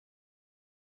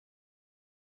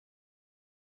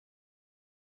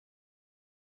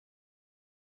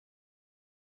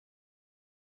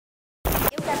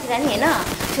कुरा नि हैन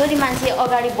छोरी मान्छे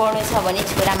अगाडि बढ्नु छ भने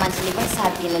छोरा मान्छेले पनि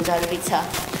साथ दिनु जरुरी छ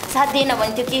साथ दिएन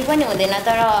भने त्यो केही पनि हुँदैन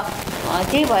तर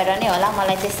त्यही भएर नै होला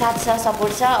मलाई चाहिँ साथ छ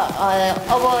सपोर्ट छ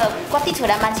अब कति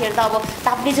छोरा मान्छेहरु त अब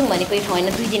ताप्लेजुङ भने कोही ठाउँ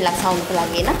हैन 2 दिन लाग्छ आउनुको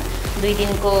लागि हैन 2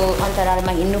 दिनको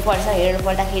अन्तरालमा हिँड्नु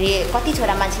पर्दाखेरि कति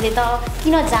छोरा मान्छेले त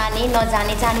किन जाने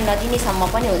नजाने जाने नदिनेसम्म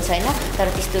पनि हुन्छ हैन तर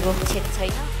त्यस्तो रोकछेक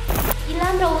छैन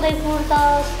इलाम र उदयपुर त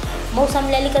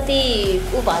मौसमले अलिकति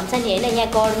भन्छ नि हैन यहाँ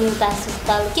गर्मी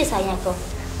उताल के छ यहाँको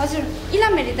हजुर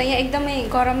इलाम हेरी त यहाँ एकदमै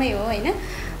गरमै हो हैन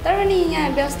तर पनि यहाँ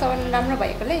व्यवस्थापन राम्रो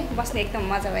भएकोले बस्ने एकदम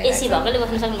मजा भयो एसी भएकोले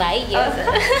बस्न सक्नु भयो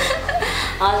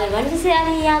हजुर भनेपछि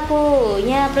अनि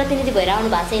यहाँ प्रतिनिधि भएर आउनु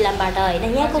भएको छ इलामबाट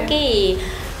हैन यहाँको केही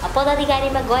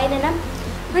पदाधिकारीमा गएन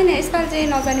हैन यसपाल चाहिँ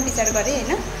नजाने विचार गरे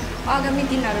हैन आगामी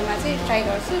दिनहरुमा चाहिँ ट्राई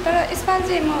गर्छु तर यसपाल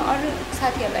चाहिँ म अरु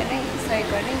साथीहरुलाई नै सहयोग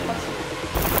गर्ने गर्छु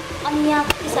अनि यहाँ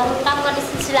काम गर्ने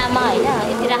सिलसिलामा हैन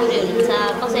यति राम्रो हुनुहुन्छ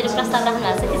कसैले प्रस्ताव राख्नु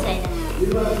भएको छ कि छैन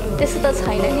त्यस्तो त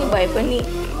छैन नि भए पनि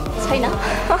छैन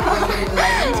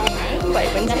भए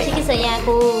पनि ठिकै छ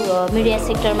यहाँको मिडिया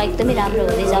सेक्टरमा एकदमै राम्रो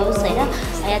हुँदै जाओस् हैन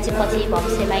यहाँ चाहिँ पछि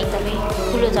भविष्यमा एकदमै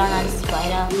ठुलो जर्नलिस्ट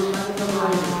भएर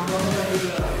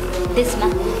त्यसमा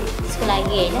त्यसको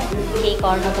लागि हैन केही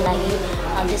गर्नको लागि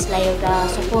त्यसलाई एउटा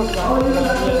सपोर्ट गर्नको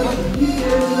लागि हैन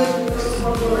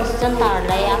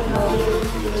जनताहरूलाई आफ्नो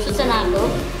सूचनाको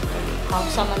हक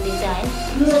सम्बन्धी चाहिँ हैन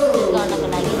गर्नको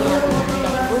लागि यहाँको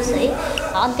होस् है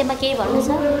अन्त्यमा केही भन्नु छ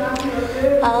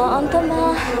अन्तमा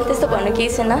त्यस्तो भन्नु केही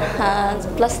छैन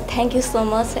plus thank you so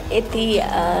much यति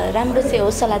राम्रो चाहिँ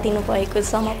हौसला दिनुभएको छ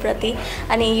म प्रति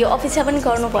अनि यो अपेक्षा पनि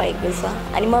गर्नुभएको छ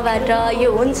अनि मबाट यो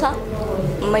हुन्छ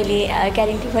मैले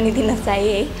ग्यारेन्टी पनि दिन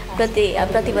चाहे है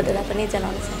प्रतिबद्धता पनि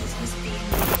जनाउन चाहन्छु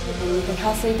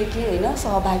खासैदेखि होइन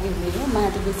सहभागी हुनु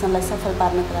महाधिवेशनलाई सफल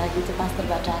पार्नको लागि चाहिँ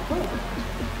पास्तरबाट आएको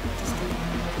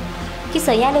के छ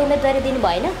यहाँले उम्मेदवारी दिनु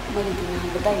भएन मैले दिनु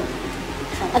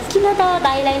किन त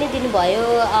दाइलाई नै दिनुभयो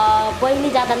बहिनी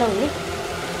जाँदा नहुने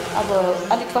अब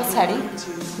अलिक पछाडि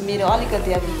मेरो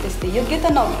अलिकति अब त्यस्तै योग्यता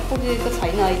नपुगेको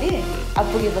छैन अहिले अब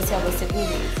पुगेपछि अवश्य पनि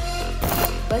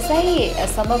बसाइ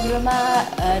समग्रमा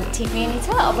ठिकै नै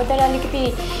छ अब तर अलिकति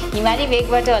हिमाली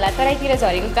भेगबाट होला तराईतिर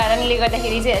झरेको कारणले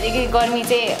गर्दाखेरि चाहिँ अलिकति गर्मी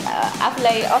चाहिँ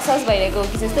आफूलाई असहज भइरहेको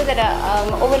कि जस्तो तर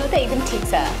ओभरअल त एकदम ठिक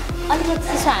छ अलिकति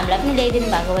चिसो हामीलाई पनि ल्याइदिनु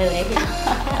भएको भए भने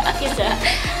के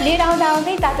छ लिएर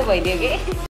आउँदै तातो भइदियो कि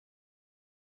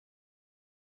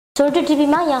सोल्टी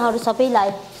टिभीमा यहाँहरू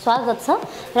सबैलाई स्वागत छ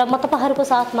र म तपाईहरुको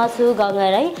साथमा छु गंगा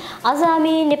राई आज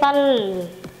हामी नेपाल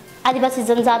आदिवासी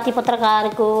जनजाति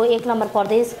पत्रकारको 1 नम्बर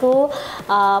प्रदेशको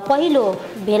पहिलो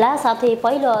भेला साथै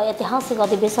पहिलो ऐतिहासिक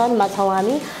अधिवेशनमा छौं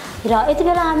हामी र यति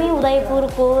बेला हामी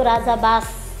उदयपुरको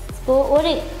राजावासको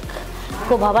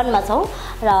ओरेकको भवनमा छौं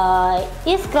र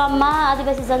यस क्रममा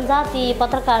आदिवासी जनजाति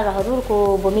पत्रकारहरूको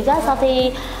भूमिका साथै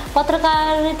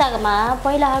पत्रकारितामा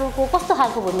महिलाहरूको कस्तो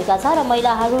खालको भूमिका छ र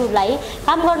महिलाहरूलाई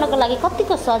काम गर्नको लागि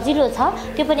कतिको सजिलो छ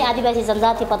त्यो पनि आदिवासी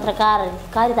जनजाति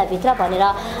पत्रकारिताभित्र भनेर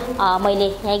मैले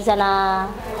यहाँ एकजना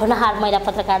होनहार महिला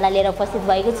पत्रकारलाई लिएर उपस्थित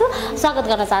भएको छु स्वागत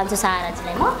गर्न चाहन्छु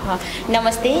सहाराजीलाई म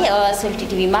नमस्ते सोल्टी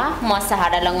टिभीमा म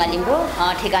सहारा लङ्गालिम्बो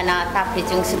ठेगाना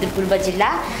ताप्लेजुङ सुदूरपूर्व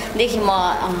जिल्लादेखि म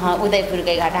उदयपुर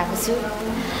गइघाट आएको छु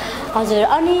हजुर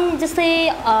अनि जस्तै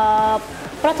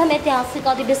प्रथम ऐतिहासिक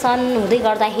अधिवेशन हुँदै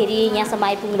गर्दाखेरि यहाँसम्म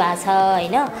आइपुग्नु भएको छ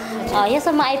हैन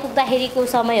यहाँसम्म आइपुग्दाखेरिको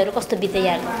समयहरू कस्तो बित्यो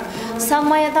यहाँको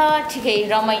समय त ठिकै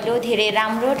रमाइलो धेरै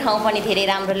राम्रो ठाउँ पनि धेरै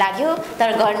राम्रो लाग्यो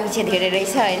तर गर्मी चाहिँ धेरै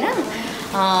रहेछ हैन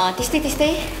त्यस्तै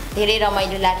धेरै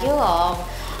रमाइलो लाग्यो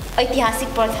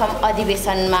ऐतिहासिक प्रथम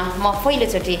अधिवेशनमा म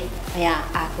पहिलोचोटि यहाँ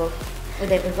आएको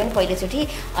उदयपुर पनि पहिलोचोटि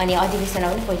अनि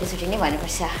अधिवेशनमा पनि पहिलोचोटि नै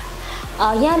भन्नुपर्छ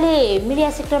यहाँले मिडिया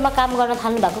सेक्टरमा काम गर्न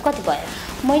थाल्नु भएको कति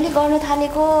भयो मैले गर्न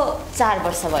थालेको 4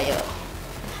 वर्ष भयो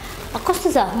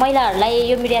कस्तो छ महिलाहरूलाई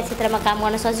यो मिडिया क्षेत्रमा काम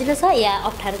गर्न सजिलो छ या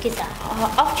अप्ठ्यारो के छ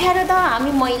अप्ठ्यारो त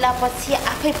हामी महिला पछि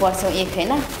आफै पर्छौं एक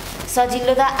हैन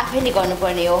सजिलो त आफैले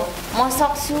गर्नुपर्ने हो म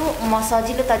सक्छु म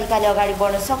सजिलो तरिकाले अगाडि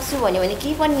बढ्न सक्छु भन्यो भने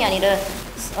केही पनि यहाँनिर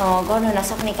गर्न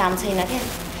नसक्ने काम छैन क्या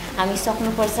हामी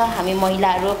सक्नुपर्छ हामी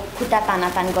महिलाहरू खुट्टा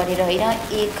तानातान गरेर हैन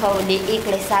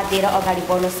एकले साथ दिएर अगाडि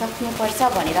बढ्न सक्नुपर्छ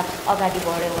भनेर अगाडि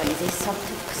बढ्यो भने चाहिँ सब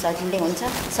सजिलै हुन्छ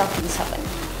सकिन्छ पनि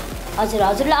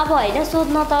हजुरलाई अब हैन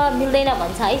सोध्न त मिल्दैन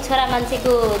भन्छ है छोरा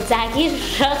मान्छेको जागिर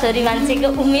र छोरी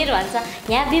मान्छेको उमेर भन्छ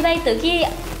यहाँ विवाहित हो कि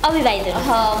अविवाहित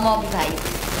हो म विवाहित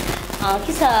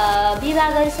के छ विवाह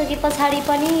गरिसके पछाडि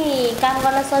पनि काम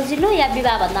गर्न सजिलो या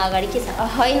विवाह भन्दा अगाडि के छ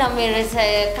हैन मेरो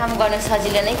चाहिँ काम गर्न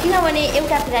सजिलो नै किनभने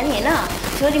एउटा कुरा नि हैन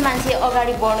छोरी मान्छे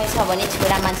अगाडि बढ्नु छ भने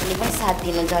छोरा मान्छेले पनि साथ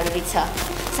दिनु जरुरी छ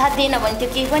साथ दिएन भने त्यो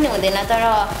केही पनि हुँदैन तर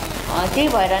त्यही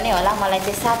भएर नै होला मलाई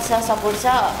चाहिँ साथ छ सपोर्ट छ।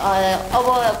 अब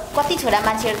कति छोरा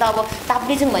मान्छेहरू त अब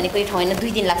ताप्लेजुङ भनेको ठाउँ होइन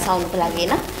 2 दिन लाग्छ आउनुको लागि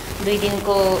होइन 2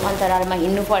 दिनको अन्तरालमा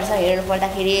हिँड्नुपर्छ हेर्नु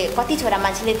पर्दाखेरि कति छोरा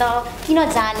मान्छेले त किन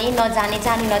जाने नजाने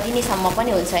जाने नदिनेसम्म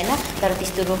पनि हुन्छ होइन तर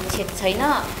त्यस्तो रोकछेक छैन।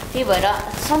 त्यही भएर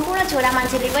सम्पूर्ण छोरा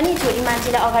मान्छेले पनि छोरी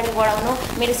मान्छेलाई अगाडि बढाउनु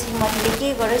मेरो श्रीमतीले के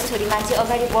गरोस् छोरी मान्छे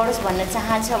अगाडि बढोस् भन्न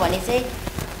चाहन्छ भने चाहिँ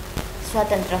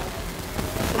स्वतन्त्र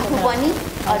आफू पनि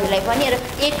अरूलाई पनि र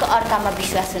एक अर्कामा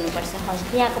विश्वास हुनुपर्छ।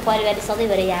 हजुर यहाँको परिवारले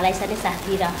सधैँभर यहाँलाई सधैँ साथ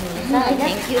दिइराख्नुहुन्छ होइन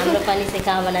हाम्रो पनि चाहिँ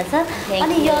कामना छ।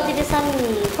 अनि यो अधिवेशन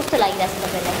कस्तो लागिरहेको छ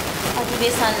तपाईँलाई?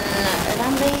 अधिवेशन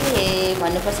राम्रै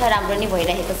भन्नुपर्छ राम्रो नै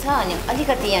भइरहेको छ। अनि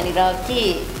अलिकति यहाँनिर के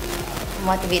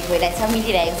मतभेद भइरहेको छ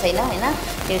मिलिरहेको छैन होइन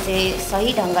त्यो चाहिँ सही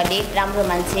ढङ्गले राम्रो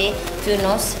मान्छे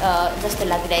चुनोस् जस्तो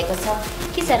लागिरहेको छ।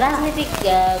 के छ राजनीतिक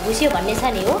घुस्यो भन्ने छ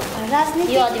नि हो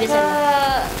राजनीति यो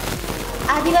अधिवेशन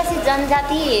आदिवासी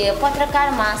जनजाति पत्रकार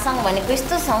महासङ्घ भनेको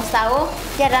यस्तो संस्था हो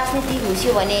त्यहाँ राजनीति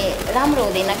घुस्यो भने राम्रो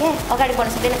हुँदैन क्या अगाडि बढ्न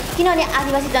सक्दैन। किनभने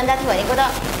आदिवासी जनजाति भनेको त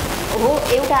हो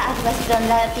एउटा आदिवासी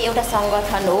जनजाति एउटा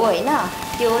सङ्गठन हो होइन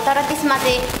त्यो तर त्यसमा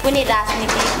चाहिँ कुनै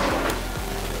राजनीति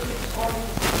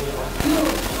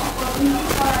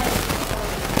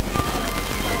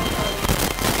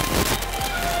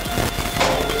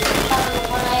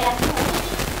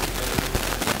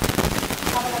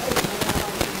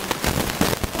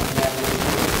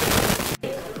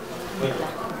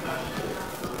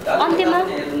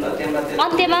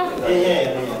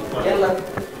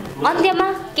अन्त्यमा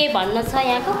के भन्न छ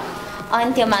यहाँको?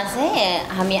 अन्त्यमा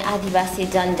चाहिँ हामी आदिवासी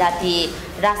जनजाति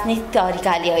राजनीतिक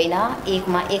तरिकाले होइन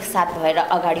एकमा एकसाथ भएर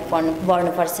अगाडि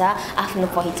बढ्नुपर्छ। आफ्नो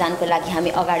पहिचानको लागि हामी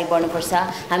अगाडि बढ्नुपर्छ।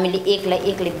 हामीले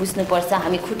एकले बुझ्नुपर्छ।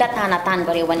 हामी खुट्टा तानातान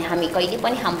गऱ्यौँ भने हामी कहिले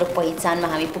पनि हाम्रो पहिचानमा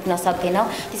हामी पुग्न सक्दैनौँ।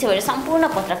 त्यसै भएर सम्पूर्ण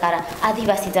पत्रकार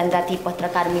आदिवासी जनजाति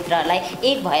पत्रकार मित्रहरूलाई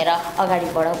एक भएर अगाडि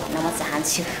बढाउँ भन्न म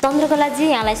चाहन्छु। चन्द्रकलाजी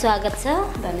यहाँलाई स्वागत छ।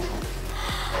 धन्यवाद।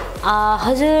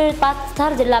 हजुर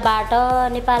पाँचथर जिल्लाबाट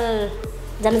नेपाल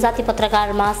जनजाति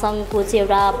पत्रकार महासङ्घको चाहिँ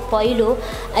एउटा पहिलो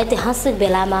ऐतिहासिक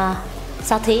बेलामा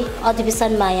साथै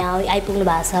अधिवेशनमा यहाँ आइपुग्नु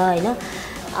भएको छ होइन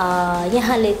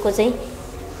यहाँलेको चाहिँ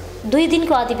 2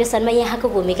 दिनको अधिवेशनमा यहाँको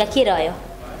भूमिका के रह्यो?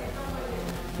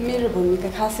 मेरो भूमिका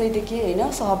खासैदेखि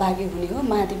होइन सहभागी हुने हो।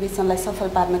 महाधिवेशनलाई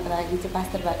सफल पार्नको लागि चाहिँ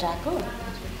पाँचथरबाट आएको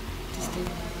त्यस्तै।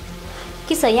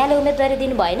 के छ यहाँले उम्मेदवारी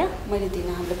दिनु भएन? मैले दिन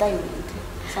हाम्रो दाइ हुनुहुन्थ्यो।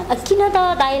 किन त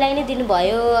दाइलाई नै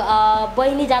दिनुभयो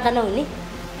बहिनी जाँदा नहुने?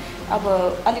 अब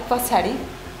अलिक पछाडि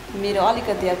मेरो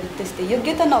अलिकति अब त्यस्तै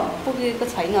योग्यता नपुगेको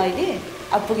छैन अहिले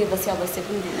अब पुगेपछि अवश्य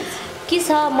पनि दिनेछु। के छ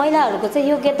महिलाहरूको चाहिँ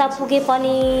योग्यता पुगे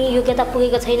पनि योग्यता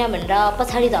पुगेको छैन भनेर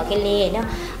पछाडि धकेल्ने होइन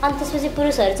अनि त्यसपछि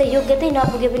पुरुषहरू चाहिँ योग्यतै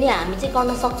नपुगे पनि हामी चाहिँ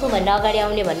गर्न सक्छौँ भनेर अगाडि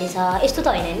आउने भन्ने छ यस्तो त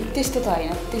होइन नि? त्यस्तो त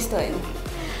होइन।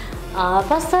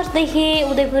 बस्तरदेखि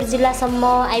उदयपुर जिल्लासम्म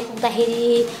आइपुग्दाखेरि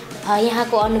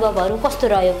यहाँको अनुभवहरू कस्तो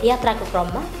रह्यो यात्राको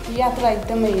क्रममा? यात्रा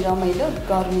एकदमै रमाइलो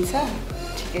गर्मी छ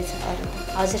ठिकै छ।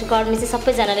 हजुर गर्मी चाहिँ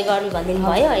सबैजनाले गर्मी भनिदिनु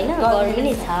भयो होइन गर्मी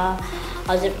नै छ।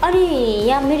 हजुर अनि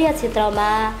यहाँ मिडिया क्षेत्रमा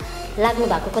लाग्नु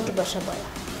भएको कति वर्ष भयो?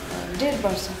 1.5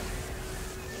 वर्ष।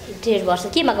 1.5 वर्ष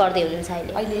केमा गर्दै हुनुहुन्छ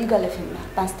अहिले? अहिले इगल एफएममा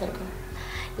पाँचथरको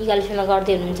इगल एफएममा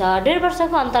गर्दै हुनुहुन्छ। 1.5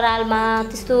 वर्षको अन्तरालमा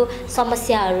त्यस्तो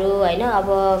समस्याहरू होइन अब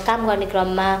काम गर्ने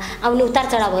क्रममा आउने उतार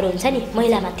चढावहरू हुन्छ नि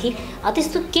महिलामाथि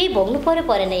त्यस्तो केही भोग्नु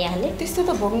परेन यहाँले? त्यस्तो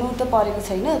त भोग्नु त परेको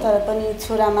छैन तर पनि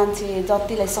छोरा मान्छे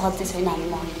जतिलाई सहज चाहिँ छैन हामी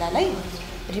महिलालाई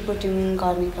रिपोर्टिङ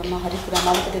गर्ने क्रममा हरेक कुरामा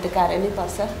अलिकति त गाह्रो नै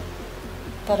पर्छ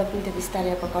तर पनि त्यो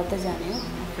बिस्तारै अब गर्दै जाने हो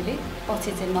आफूले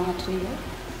पछि चाहिँ नहट्ने हो।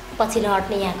 पछि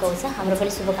नहट्ने यहाँको हुन्छ हाम्रो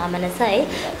पनि शुभकामना छ है।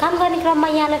 काम गर्ने क्रममा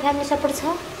यहाँलाई फ्यामिली सपोर्ट छ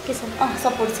के छ?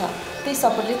 सपोर्ट छ त्यही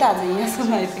सपोर्टले त आज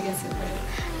यहाँसम्म आइपुगेको छु।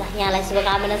 ल यहाँलाई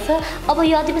शुभकामना छ। अब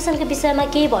यो अधिवेशनको विषयमा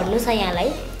केही भन्नु छ यहाँलाई?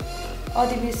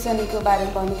 अधिवेशनको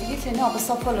बारेमा भन्नु त के छैन अब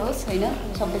सफल होस् होइन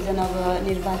सबैजना अब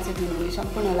निर्वाचित हुनुहुने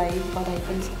सम्पूर्णलाई बधाई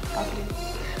पनि छ।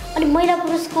 अनि महिला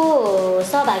पुरुषको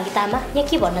सहभागितामा यहाँ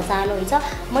के भन्न चाहनुहुन्छ?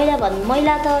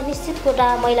 महिला त निश्चित कोटा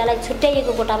महिलालाई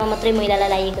छुट्याइएको कोटामा मात्रै महिलालाई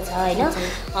लाइएको छ होइन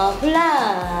खुल्ला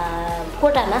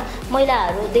कोटामा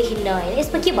महिलाहरू देखिन्न होइन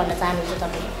यसमा के भन्न चाहनुहुन्छ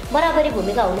तपाईँ? बराबरी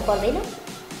भूमिका हुनु पर्दैन?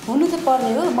 हुनु त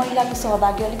पर्ने हो। महिलाको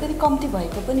सहभागी अलिकति कम्ती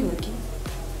भएको पनि हो कि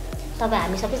तपाईँ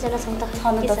हामी सबैजना छौँ त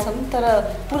छौँ तर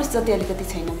पुरुष जति अलिकति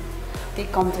छैन त्यही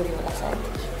कमजोरी होला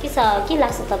सायद। के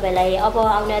लाग्छ तपाईँलाई अब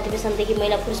आउने अधिवेशनदेखि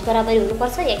महिला पुरुष बराबरी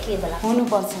हुनुपर्छ या के होला?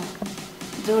 हुनुपर्छ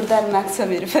जोरदार माग छ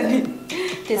मेरो पनि।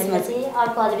 त्यसमा चाहिँ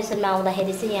अर्को अधिवेशनमा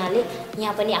आउँदाखेरि चाहिँ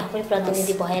यहाँ पनि आफू पनि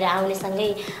प्रतिनिधि भएर आउनेसँगै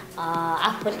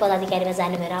आफू पनि पदाधिकारीमा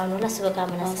जाने भएर आउनु होला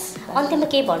शुभकामना छ। अन्त्यमा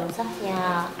केही भन्नु छ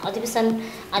यहाँ अधिवेशन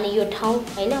अनि यो ठाउँ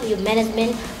होइन यो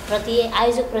म्यानेजमेन्ट प्रति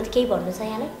आयोजकप्रति केही भन्नु छ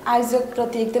यहाँलाई?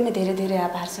 आयोजकप्रति एकदमै धेरै धेरै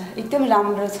आभार छ। एकदम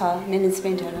राम्रो छ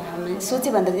म्यानेजमेन्टहरू। हामीले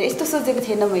सोचेभन्दा यस्तो सोचेको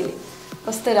थिएन मैले,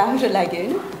 कस्तो राम्रो लाग्यो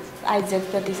होइन।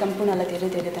 आयोजकप्रति सम्पूर्णलाई धेरै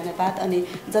धेरै धन्यवाद। अनि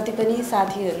जति पनि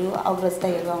साथीहरू अग्रज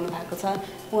दाइहरू आउनु भएको छ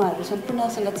उहाँहरू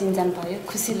सम्पूर्णसँग चिनजान भयो,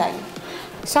 खुसी लाग्यो।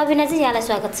 सबिनाजी यहाँलाई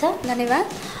स्वागत छ। धन्यवाद।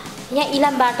 यहाँ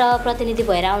इलामबाट प्रतिनिधि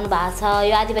भएर आउनु भएको छ।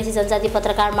 यो आदिवासी जनजाति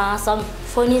पत्रकार महासङ्घ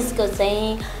फोनिजको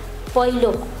चाहिँ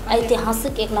पहिलो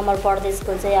ऐतिहासिक 1 नम्बर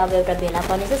प्रदेशको चाहिँ अब एउटा भेला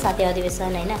पनि छ, साथै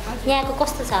अधिवेशन होइन। यहाँको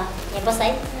कस्तो छ यहाँ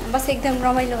बसाइ? बस एकदम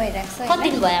रमाइलो भइरहेको छ। कति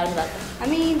दिन भयो आउनु भएको?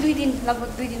 हामी 2 दिन, लगभग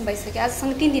 2 दिन भइसक्यो।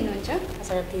 आजसँग 3 दिन हुन्छ।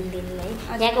 अच्छा 3 दिन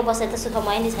है। यहाँको बसाइ त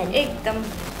सुखमय नै छैन? एकदम।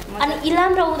 अनि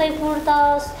इलाम र उदयपुर त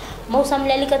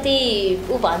मौसमले अलिकति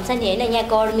भन्छ नि होइन, यहाँ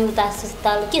गर्मी उतास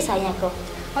शीतल के छ यहाँको?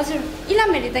 हजुर,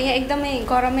 इलामभरि त यहाँ एकदमै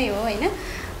गरमै हो होइन,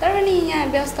 तर पनि यहाँ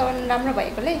व्यवस्थापन राम्रो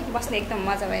भएकोले बस्ने एकदम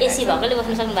मजा भयो। एसी भएकोले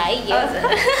बस्नु सक्नु भयो?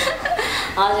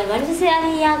 हजुर भनेपछि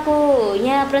अनि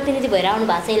यहाँ प्रतिनिधि भएर आउनु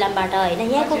भएको छ इलामबाट होइन।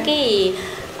 यहाँको केही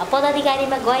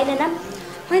पदाधिकारीमा गएन नाम?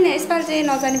 होइन, यसपालि चाहिँ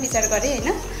नजाने विचार गरेँ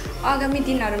होइन। आगामी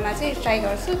दिनहरूमा चाहिँ ट्राई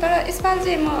गर्छु, तर यसपालि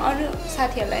चाहिँ म अरू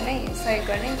साथीहरूलाई नै सहयोग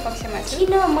गर्ने पक्षमा छु।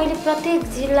 किन मैले प्रत्येक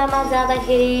जिल्लामा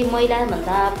जाँदाखेरि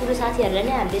महिलाभन्दा पुरुष साथीहरूलाई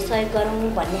नै हामीले सहयोग गरौँ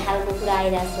भन्ने खालको कुरा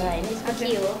आइरहेछ होइन। यसमा के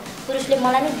हो? पुरुषले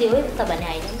मलाई नै दियो है त भन्ने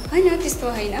होइन? होइन, त्यस्तो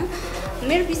होइन।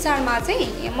 मेरो विचारमा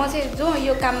चाहिँ म चाहिँ जो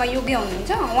यो काममा योग्य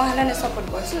हुनुहुन्छ उहाँलाई नै सपोर्ट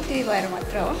गर्छु, त्यही भएर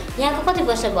मात्र हो। यहाँको कति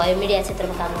वर्ष भयो मिडिया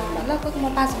क्षेत्रमा काम गर्नु? लगभग म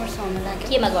 5 वर्ष हुन लाग्यो।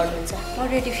 केमा गर्नुहुन्छ? म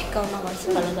रेडियो फिकाउमा गर्छु।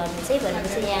 गर्नुहुन्छ है।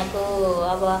 भनेपछि यहाँको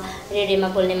अब रेडियोमा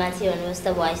बोल्ने मान्छे भन्नुहोस् त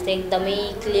भोइस त एकदमै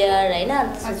क्लियर होइन।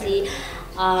 त्यसपछि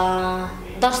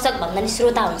दर्शक भन्दा नि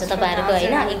श्रोता हुन्छ तपाईँहरूको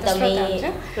होइन, एकदमै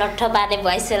लट्ठ पार्ने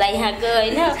भोइसलाई यहाँको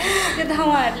होइन। त्यो त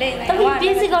उहाँहरूले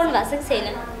बेसी गर्नु भएको छ कि छैन?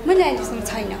 मैले अहिलेसम्म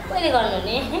छैन। कहिले गर्नु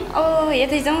नि? अब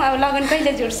हेर्दै जाउँ, अब लगन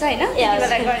कहिले जुट्छ होइन,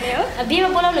 गर्ने हो। बिहेमा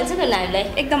बोलाउनुहुन्छ कि हुन्न हामीलाई?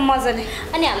 एकदम मजाले।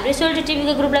 अनि हाम्रो सोल्टी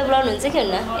टिभीको ग्रुपलाई बोलाउनुहुन्छ कि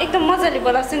हुन्न? एकदम मजाले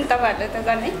बोलाउँछु नि, तपाईँहरूले त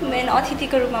गर्ने मेन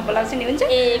अतिथिको रूपमा बोलाउँछु नि, हुन्छ?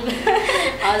 ए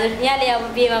हजुर, यहाँले अब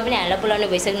बिहेमा पनि हामीलाई बोलाउने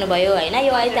भइसक्नु भयो होइन।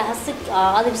 यो ऐतिहासिक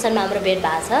अधिवेशनमा हाम्रो भेट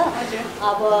भएको छ।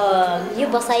 अब यो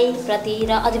बसाइप्रति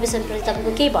र अधिवेशनप्रति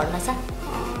तपाईँको केही भन्न छ?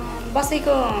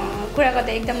 बसेको कुरा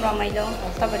गर्दा एकदम रमाइलो।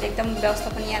 तपाईँले एकदम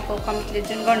व्यवस्थापन यहाँको कमिटीले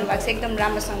जुन गर्नुभएको छ एकदम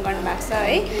राम्रोसँग गर्नुभएको छ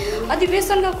है।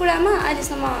 अधिवेशनको कुरामा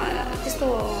अहिलेसम्म त्यस्तो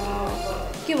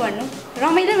के भन्नु,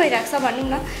 रमाइलो भइरहेको छ भनौँ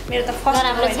न। मेरो त फर्स्ट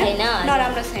नराम्रो छैन,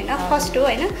 नराम्रो छैन, फर्स्ट हो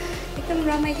होइन। एकदम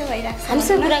रमाइलो भइरहेको छ।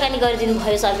 हामीसँग कुराकानी गरिदिनु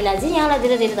भयो सबिनाजी, यहाँलाई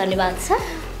धेरै धेरै धन्यवाद छ।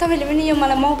 तपाईँले पनि यो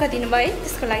मलाई मौका दिनुभयो है,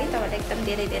 त्यसको लागि तपाईँलाई एकदम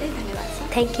धेरै धेरै धन्यवाद छ।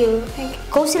 Thank you.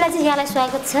 कौशिलाजी यहाँलाई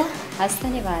स्वागत छ। हस्,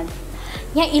 धन्यवाद।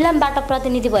 यहाँ इलामबाट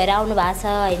प्रतिनिधि भएर आउनु भएको छ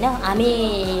होइन। हामी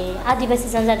आदिवासी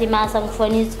जनजाति महासङ्घ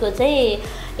फोनिजको चाहिँ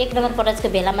 1 नम्बर प्रदेशको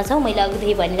भेलामा छौँ। मैले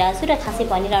अघिदेखि भनिरहेको छु र खासै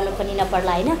भनिरहनु पनि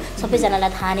नपर्ला होइन,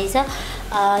 सबैजनालाई थाहा नै छ।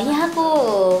 यहाँको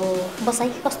बसाइ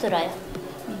कस्तो रह्यो?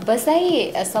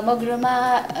 बसाइ समग्रमा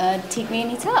ठिक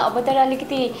नै छ। अब तर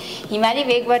अलिकति हिमाली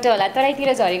भेगबाट होला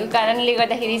तराईतिर झरेको कारणले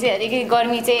गर्दाखेरि चाहिँ अलिकति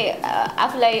गर्मी चाहिँ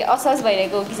आफूलाई असहज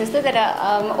भइरहेको कि जस्तो, तर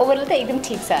ओभरअल त एकदम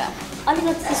ठिक छ।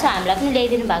 अलिकति चिसो हामीलाई पनि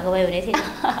ल्याइदिनु भएको भए हुने थियो।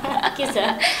 के छ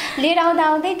लिएर आउँदा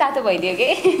आउँदै तातो भइदियो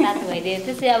कि तातो भइदियो।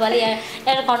 त्यसै अब अलिक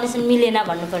एयर कन्डिसन मिलेन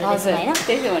भन्नु पर्यो होइन,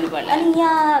 त्यसै भन्नु पर्ला। अनि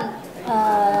यहाँ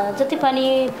जति पनि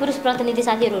पुरुष प्रतिनिधि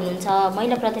साथीहरू हुनुहुन्छ,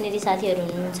 महिला प्रतिनिधि साथीहरू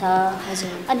हुनुहुन्छ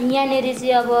हजुर, अनि यहाँनिर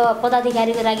चाहिँ अब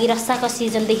पदाधिकारीको लागि रस्साकसी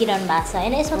जुन देखिरहनु भएको छ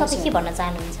होइन, यसमा तपाईँ के भन्न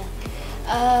चाहनुहुन्छ?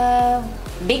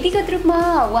 व्यक्तिगत रूपमा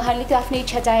उहाँहरूले त्यो आफ्नो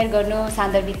इच्छा जाहेर गर्नु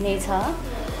सान्दर्भिक नै छ,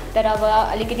 तर अब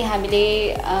अलिकति हामीले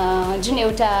जुन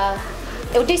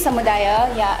एउटै समुदाय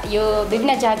या यो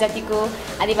विभिन्न जातिको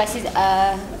आदिवासी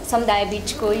समुदाय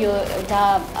बिचको यो एउटा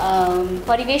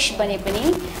परिवेश बने पनि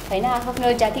होइन,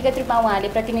 आफ्नो जातिगत रूपमा उहाँहरूले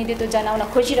प्रतिनिधित्व जनाउन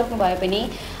खोजिराख्नु भए पनि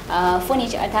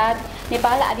फोनिज अर्थात्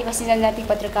नेपाल आदिवासी जनजाति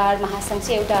पत्रकार महासङ्घ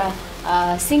चाहिँ एउटा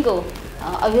सिङ्गो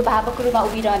अभिभावकको रूपमा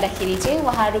उभिरहँदाखेरि चाहिँ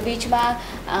उहाँहरू बिचमा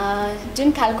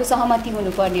जुन खालको सहमति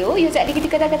हुनुपर्ने हो, यो चाहिँ अलिकति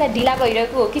कता कता ढिला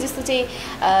भइरहेको हो कि जस्तो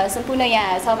चाहिँ सम्पूर्ण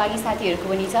यहाँ सहभागी साथीहरूको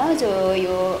पनि छ जो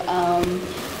यो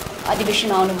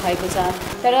अधिवेशनमा आउनुभएको छ।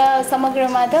 तर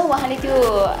समग्रमा त उहाँले त्यो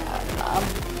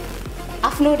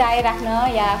आफ्नो राय राख्न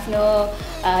या आफ्नो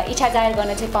इच्छा जाहेर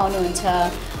गर्न चाहिँ पाउनुहुन्छ।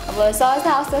 अब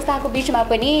सहजता अस्वस्थताको बिचमा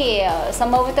पनि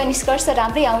सम्भवतः निष्कर्ष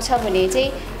राम्रै आउँछ भन्ने चाहिँ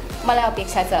मलाई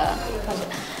अपेक्षा छ।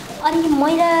 अनि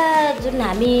महिला जुन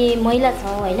हामी महिला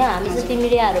छौँ होइन, हामी जति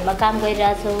मिडियाहरूमा काम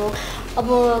गरिरहेछौँ, अब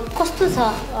कस्तो छ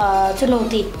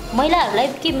चुनौती महिलाहरूलाई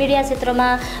के मिडिया क्षेत्रमा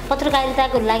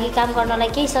पत्रकारिताको लागि काम गर्नलाई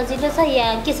केही सजिलो छ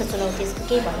या के छ चुनौती, यसको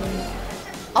केही भन्नु?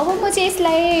 अब म चाहिँ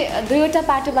यसलाई दुईवटा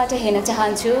पाटोबाट हेर्न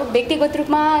चाहन्छु। व्यक्तिगत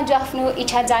रूपमा जो आफ्नो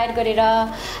इच्छा जाहेर गरेर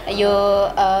यो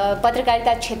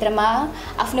पत्रकारिता क्षेत्रमा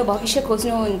आफ्नो भविष्य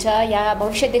खोज्नुहुन्छ या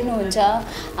भविष्य देख्नुहुन्छ,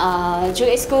 जो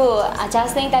यसको आचार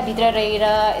संहिताभित्र रहेर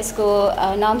यसको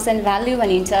नर्म्स एन्ड भ्याल्यु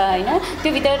भनिन्छ होइन,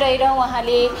 त्यो भित्र रहेर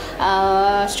उहाँले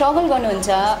स्ट्रगल गर्नुहुन्छ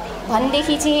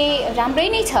भनेदेखि चाहिँ राम्रै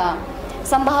नै छ,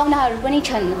 सम्भावनाहरू पनि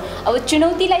छन्। अब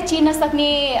चुनौतीलाई चिर्न सक्ने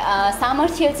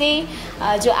सामर्थ्य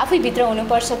चाहिँ जो आफैभित्र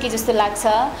हुनुपर्छ कि जस्तो लाग्छ।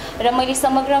 र मैले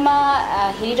समग्रमा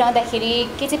हेरिरहँदाखेरि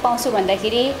के चाहिँ पाउँछु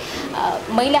भन्दाखेरि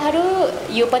महिलाहरू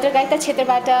यो पत्रकारिता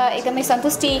क्षेत्रबाट एकदमै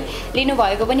सन्तुष्टि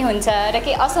लिनुभएको पनि हुन्छ र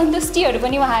केही असन्तुष्टिहरू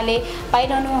पनि उहाँले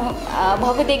पाइरहनु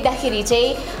भएको देख्दाखेरि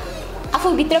चाहिँ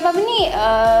आफूभित्रमा पनि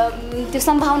त्यो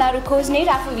सम्भावनाहरू खोज्ने र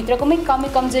आफूभित्रकोमै कमी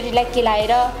कमजोरीलाई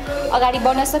केलाएर अगाडि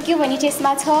बढ्न सक्यो भने चाहिँ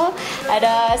यसमा छ। र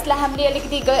यसलाई हामीले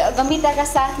अलिकति गम्भीरताका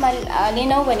साथमा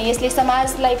लिनौँ भने यसले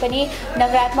समाजलाई पनि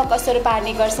नकारात्मक असर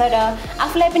पार्ने गर्छ र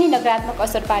आफूलाई पनि नकारात्मक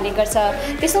असर पार्ने गर्छ।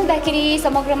 त्यसो हुँदाखेरि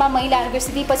समग्रमा महिलाहरूको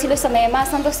स्थिति पछिल्लो समयमा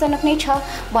सन्तोषजनक नै छ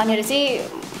भनेर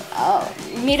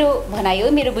चाहिँ मेरो भनाइ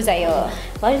हो, मेरो बुझाइ हो।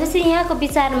 भनेपछि यहाँको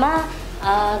विचारमा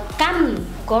काम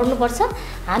गर्नुपर्छ,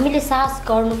 हामीले साहस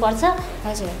गर्नुपर्छ।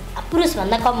 हजुर,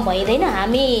 पुरुषभन्दा कम भइँदैन,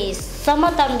 हामी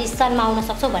समतल स्थानमा आउन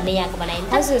सक्छौँ भन्ने यहाँको भनाइ।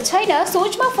 हजुर, छैन,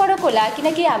 सोचमा फरक होला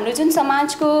किनकि हाम्रो जुन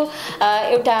समाजको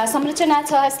एउटा संरचना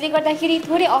छ यसले गर्दाखेरि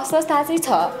थोरै अस्वस्थता चाहिँ छ।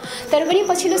 तर पनि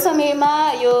पछिल्लो समयमा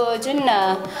यो जुन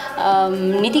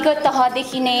नीतिगत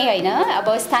तहदेखि नै होइन, अब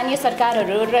स्थानीय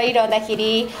सरकारहरू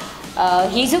रहिरहँदाखेरि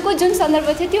हिजोको जुन सन्दर्भ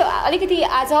थियो त्यो अलिकति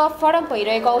आज फरक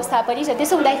भइरहेको अवस्था पनि छ।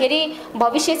 त्यसो हुँदाखेरि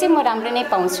भविष्य चाहिँ म राम्रो नै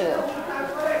पाउँछु।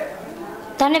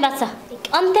 धन्यवाद छ।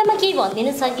 अन्त्यमा केही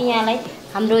भनिदिनु छ कि यहाँलाई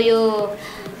हाम्रो यो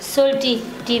सोल्टी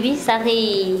टिभी, साथै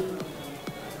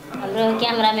हाम्रो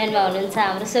क्यामराम्यानमा हुनुहुन्छ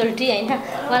हाम्रो सोल्टी होइन,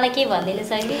 मलाई के भनिदिनु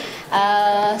छ कि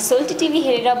सोल्टी टिभी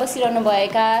हेरेर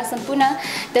बसिरहनुभएका सम्पूर्ण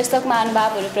दर्शक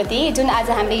महानुभावहरूप्रति जुन आज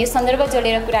हामीले यो सन्दर्भ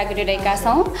जोडेर कुरा गरिरहेका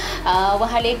छौँ,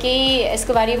 उहाँले केही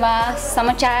यसको बारेमा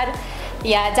समाचार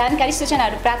या जानकारी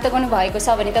सूचनाहरू प्राप्त गर्नुभएको छ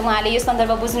भने त उहाँले यो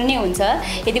सन्दर्भ बुझ्नु नै हुन्छ।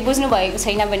 यदि बुझ्नु भएको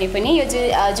छैन भने पनि यो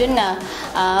जुन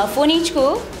फोनिजको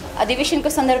अधिवेशनको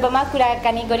सन्दर्भमा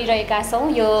कुराकानी गरिरहेका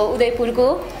छौँ यो उदयपुरको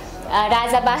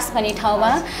राजाबास भन्ने ठाउँमा।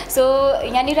 सो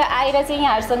यहाँनिर आएर चाहिँ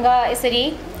यहाँहरूसँग यसरी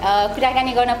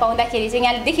कुराकानी गर्न पाउँदाखेरि चाहिँ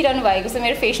यहाँले देखिरहनु भएको छ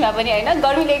मेरो फेसमा पनि होइन,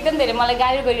 गर्मीले एकदम धेरै मलाई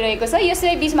गाह्रो गरिरहेको छ।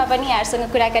 यसै बिचमा पनि यहाँहरूसँग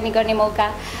कुराकानी गर्ने मौका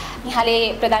यहाँले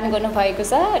प्रदान गर्नुभएको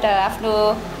छ र आफ्नो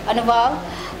अनुभव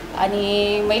अनि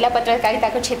महिला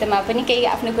पत्रकारिताको क्षेत्रमा पनि केही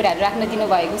आफ्नो कुराहरू राख्न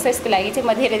दिनुभएको छ। यसको लागि चाहिँ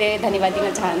म धेरै धेरै धन्यवाद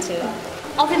दिन चाहन्छु।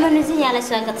 अभिमन्युजी, यहाँलाई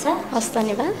स्वागत छ। हस्,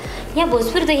 धन्यवाद। यहाँ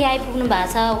भोजपुरदेखि आइपुग्नु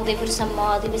भएको छ उदयपुरसम्म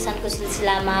अधिवेशनको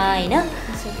सिलसिलामा होइन,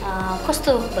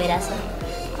 कस्तो भइरहेछ?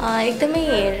 एकदमै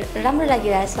राम्रो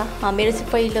लागिरहेछ। मेरो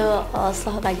चाहिँ पहिलो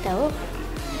सहभागिता हो।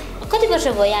 कति वर्ष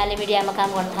भयो यहाँले मिडियामा काम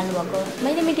गर्न थाल्नुभएको?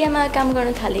 मैले मिडियामा काम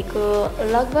गर्न थालेको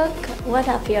लगभग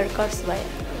 1.5 इयर कोर्स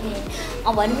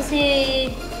भयो। भनेपछि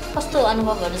कस्तो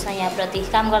अनुभवहरू छ यहाँप्रति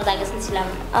काम गर्दाको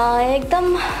सिलसिलामा? एकदम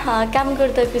काम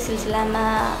गर्दाको सिलसिलामा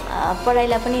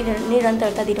पढाइलाई पनि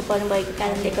निरन्तरता दिनु पर्नुभएको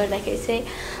कारणले गर्दाखेरि चाहिँ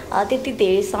त्यति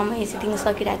धेरै समय चाहिँ दिन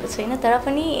सकिरहेको छैन, तर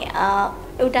पनि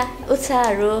एउटा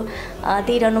उत्साहहरू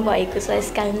दिइरहनु भएको छ।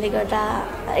 यस कारणले गर्दा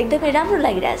एकदमै राम्रो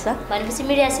लागिरहेछ। भनेपछि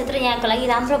मिडिया क्षेत्र यहाँको लागि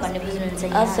राम्रो भन्ने बुझ्नुहुन्छ?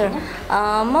 हजुर,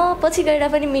 म पछि गएर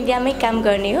पनि मिडियामै काम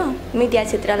गर्ने हो। मिडिया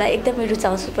क्षेत्रलाई एकदमै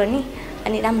रुचाउँछु पनि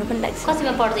अनि राम्रो पनि लाग्छ।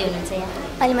 कतिमा पढ्दै हुनुहुन्छ यहाँ?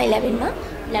 अहिले म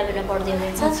 11मा पढ्दै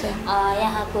हुनुहुन्छ।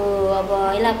 यहाँको अब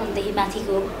 11देखि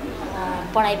माथिको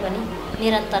पढाइ पनि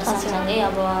निरन्तर सँगसँगै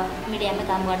अब मिडियामा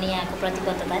काम गर्ने यहाँको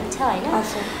प्रतिबद्धता पनि छ होइन?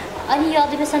 अनि यो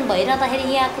अधिवेशन भइरहँदाखेरि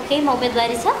यहाँको केही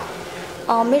उम्मेदवारी छ?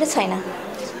 मेरो छैन।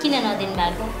 किन नदिनु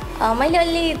भएको? मैले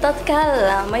अलि तत्काल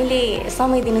मैले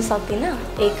समय दिनु सक्दिनँ,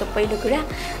 एक पहिलो कुरा।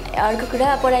 अर्को कुरा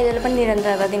पढाइलाई पनि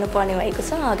निरन्तरता दिनुपर्ने भएको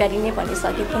छ, अगाडि नै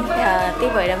भनिसकेँ थिएँ, त्यही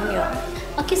भएर पनि हो।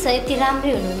 के छ, यति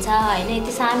राम्रै हुनुहुन्छ होइन,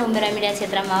 यति सानो उमेर मिडिया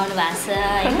क्षेत्रमा आउनु भएको छ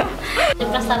होइन,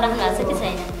 प्रस्ताव राख्नु भएको छ कि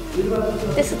छैन?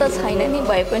 त्यस्तो त छैन नि,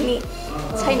 भए पनि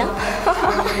छैन।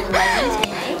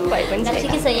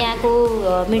 ठिकै छ, यहाँको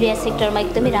मिडिया सेक्टरमा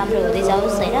एकदमै राम्रो हुँदै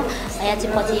जाओस् होइन। यहाँ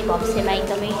चाहिँ पछि भविष्यमा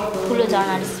एकदमै ठुलो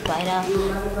जर्नलिस्ट भएर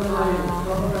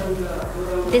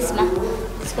देशमा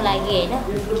त्यसको लागि होइन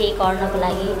केही गर्नको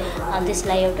लागि,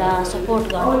 त्यसलाई एउटा सपोर्ट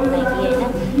गर्नको लागि होइन,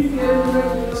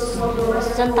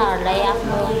 जनताहरूलाई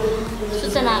आफ्नो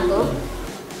सूचनाको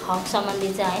हक सम्बन्धी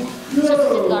चाहिँ होइन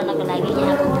सचेत गर्नको लागि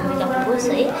यहाँको भूमिका होस्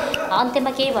है।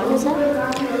 अन्त्यमा केही भन्नु छ?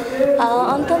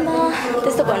 अन्तमा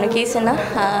त्यस्तो भन्नु केही छैन।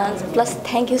 Plus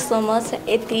thank you so much,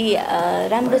 यति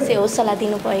राम्रो चाहिँ हौसला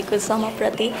दिनुभएको छ म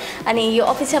प्रति, अनि यो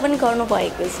अपेक्षा पनि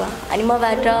गर्नुभएको छ, अनि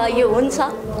मबाट यो हुन्छ,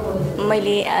 म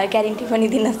मैले ग्यारेन्टी पनि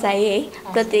दिन चाहेँ है,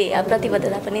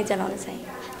 प्रतिबद्धता पनि जनाउन चाहेँ।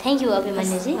 Thank you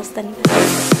अभिमन्युजी। हस्, धन्यवाद।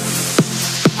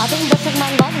 आदरणीय दर्शक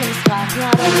महानुभाव नमस्कार,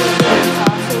 यहाँहरू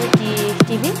सोल्टी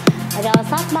टिभी र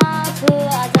साथमा छु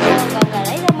आज गङ्गा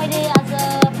राई र मैले आज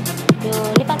यो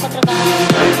नेपाल पत्रकार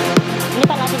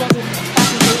नेपाल आदिवासी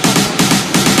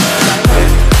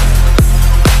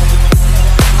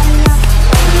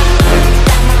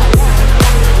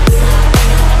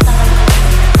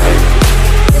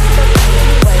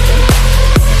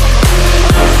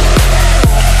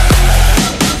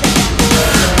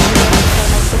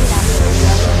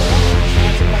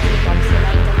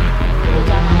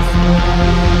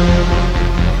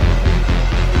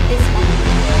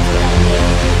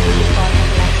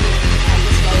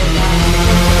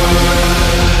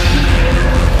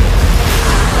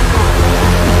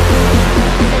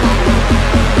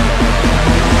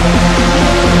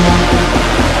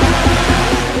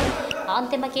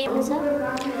अन्त्यमा के हुन्छ?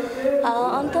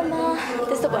 अन्तमा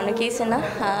त्यस्तो भन्नु केही छैन,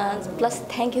 plus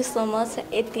thank you so much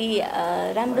यति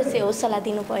राम्रो चाहिँ हौसला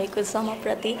दिनुभएको छ म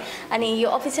प्रति, अनि यो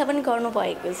अपेक्षा पनि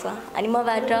गर्नुभएको छ, अनि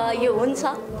मबाट यो हुन्छ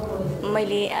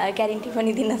मैले ग्यारेन्टी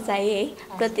पनि दिन चाहेँ है,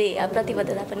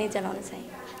 प्रतिबद्धता पनि जनाउन चाहेँ।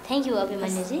 Thank you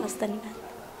अभिमन्युजी। हस्, धन्यवाद।